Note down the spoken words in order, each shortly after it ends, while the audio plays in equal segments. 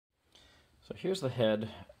So here's the head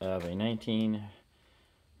of a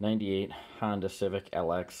 1998 Honda Civic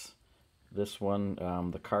LX. This one,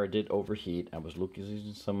 the car did overheat. I was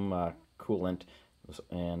using some coolant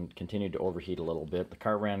and continued to overheat a little bit. The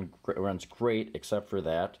car runs great except for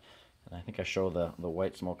that. And I think I showed the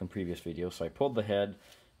white smoke in previous videos. So I pulled the head,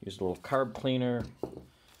 used a little carb cleaner,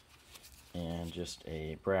 and just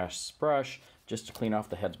a brass brush just to clean off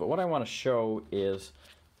the heads. But what I want to show is,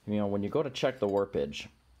 when you go to check the warpage,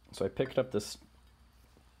 so I picked up this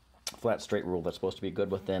flat straight rule that's supposed to be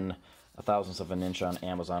good within a thousandth of an inch on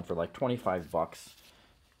Amazon for like 25 bucks.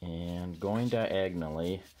 And going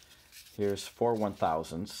diagonally, here's 4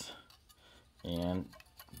 1/1000ths. And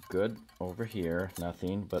good over here,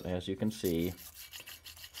 nothing, but as you can see,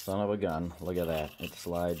 son of a gun, look at that. It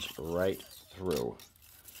slides right through.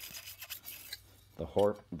 The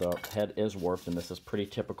head is warped, and this is pretty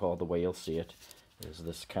typical of the way you'll see it, is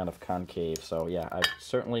this kind of concave. So yeah, I've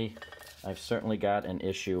certainly got an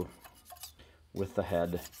issue with the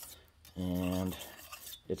head, and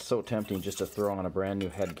it's so tempting just to throw on a brand new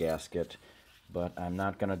head gasket, but I'm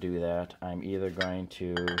not going to do that. I'm either going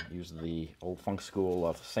to use the old funk school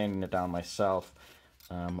of sanding it down myself,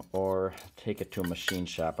 or take it to a machine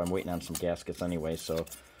shop. I'm waiting on some gaskets anyway, so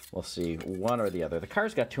we'll see, one or the other. The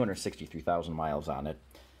car's got 263,000 miles on it,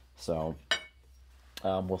 so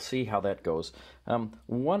we'll see how that goes.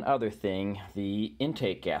 One other thing, the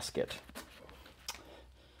intake gasket.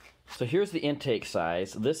 So here's the intake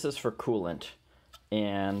size. This is for coolant,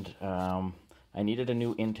 and I needed a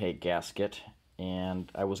new intake gasket,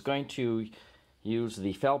 and I was going to use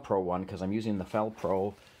the Felpro one because I'm using the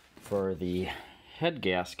Felpro for the head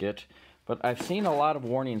gasket. But I've seen a lot of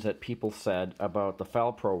warnings that people said about the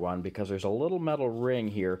Felpro one because there's a little metal ring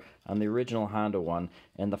here on the original Honda one,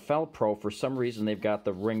 and the Felpro, for some reason, they've got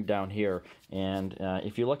the ring down here. And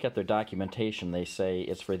if you look at their documentation, they say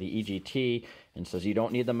it's for the EGT, and says you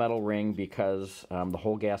don't need the metal ring because the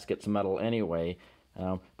whole gasket's metal anyway.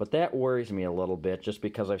 But that worries me a little bit, just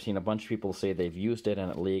because I've seen a bunch of people say they've used it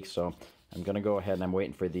and it leaks. So I'm going to go ahead and I'm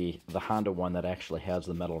waiting for the Honda one that actually has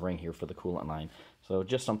the metal ring here for the coolant line. So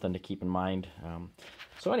just something to keep in mind.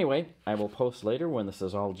 So anyway, I will post later when this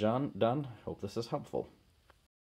is all done. Hope this is helpful.